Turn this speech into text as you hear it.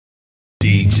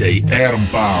DJ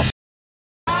Erba.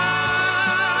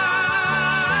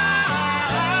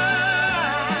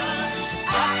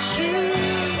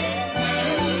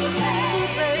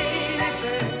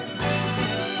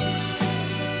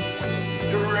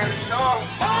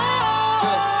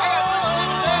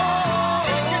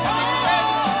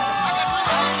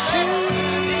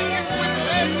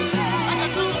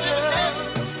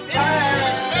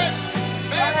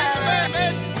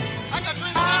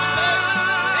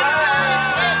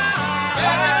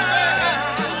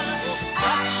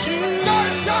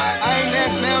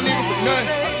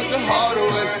 The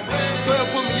hardaway. Tell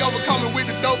put me over, coming with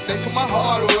the dope, they took my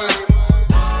hardaway.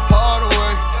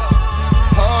 Hardaway,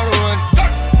 hardaway,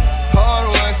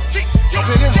 hardaway.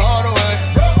 Jumpin' it hardaway,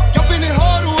 jumpin' it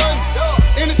hardaway.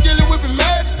 In the skillet whipping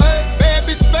magic, bad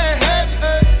bitch, bad habits.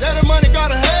 That the money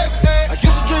gotta have it. I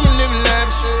used to dream of living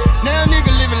lavish, now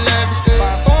nigga living lavish.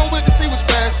 My phone with the C was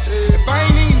fast. If I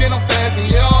ain't eating, then I'm fasting,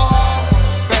 yeah.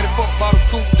 Fatty fuck bottle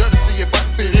coupe, just to see if I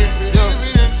can fit in.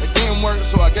 Yeah, it didn't work,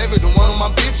 so I gave it to one of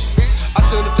my bitches. I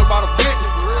should've just bought a bit.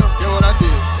 Yeah, what I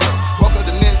did. Woke up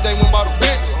the next day, went bought a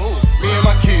bit. Me and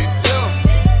my kid.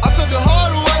 I took the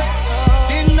hard away.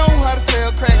 Didn't know how to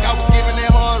sell crack. I was giving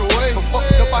that hard away. So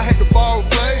fucked up, I had to borrow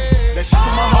play. That shit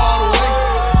took my heart away.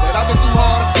 That I've been through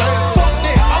hard to play. Fuck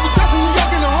that. I was just in New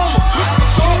York in the Homer. Looking for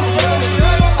trouble.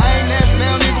 I ain't asked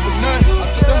now, nigga, for nothing. I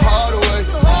took the hard away.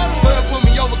 Tell put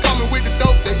me over, coming with the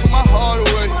dope. They took my heart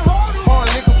away.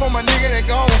 Pouring liquor for my nigga that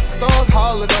gone. Thug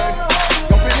holiday.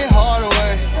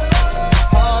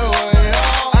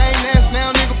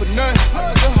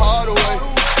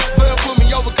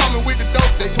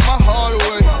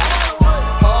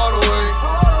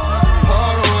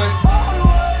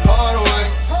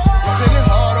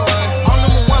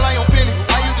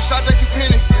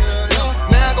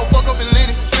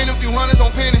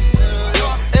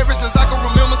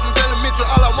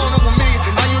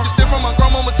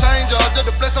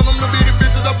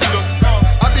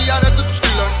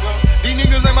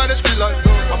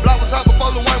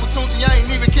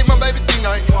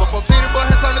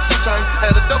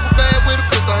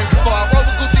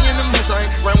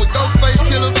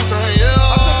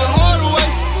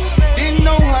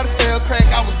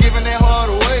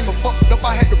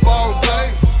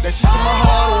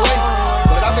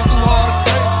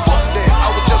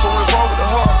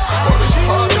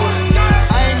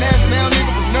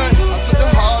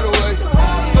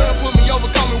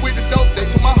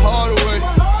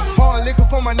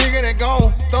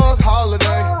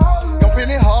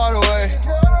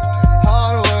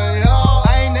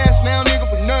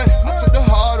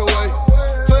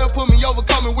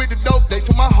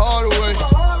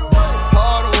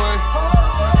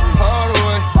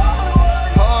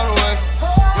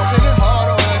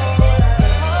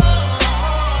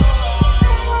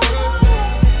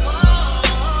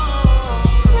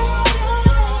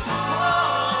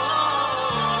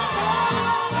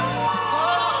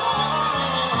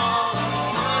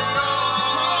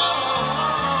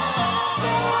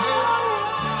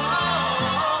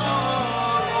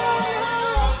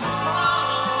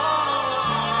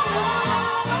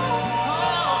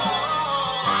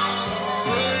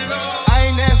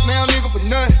 Now, nigga, for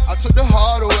nothing. I took the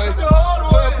hard away.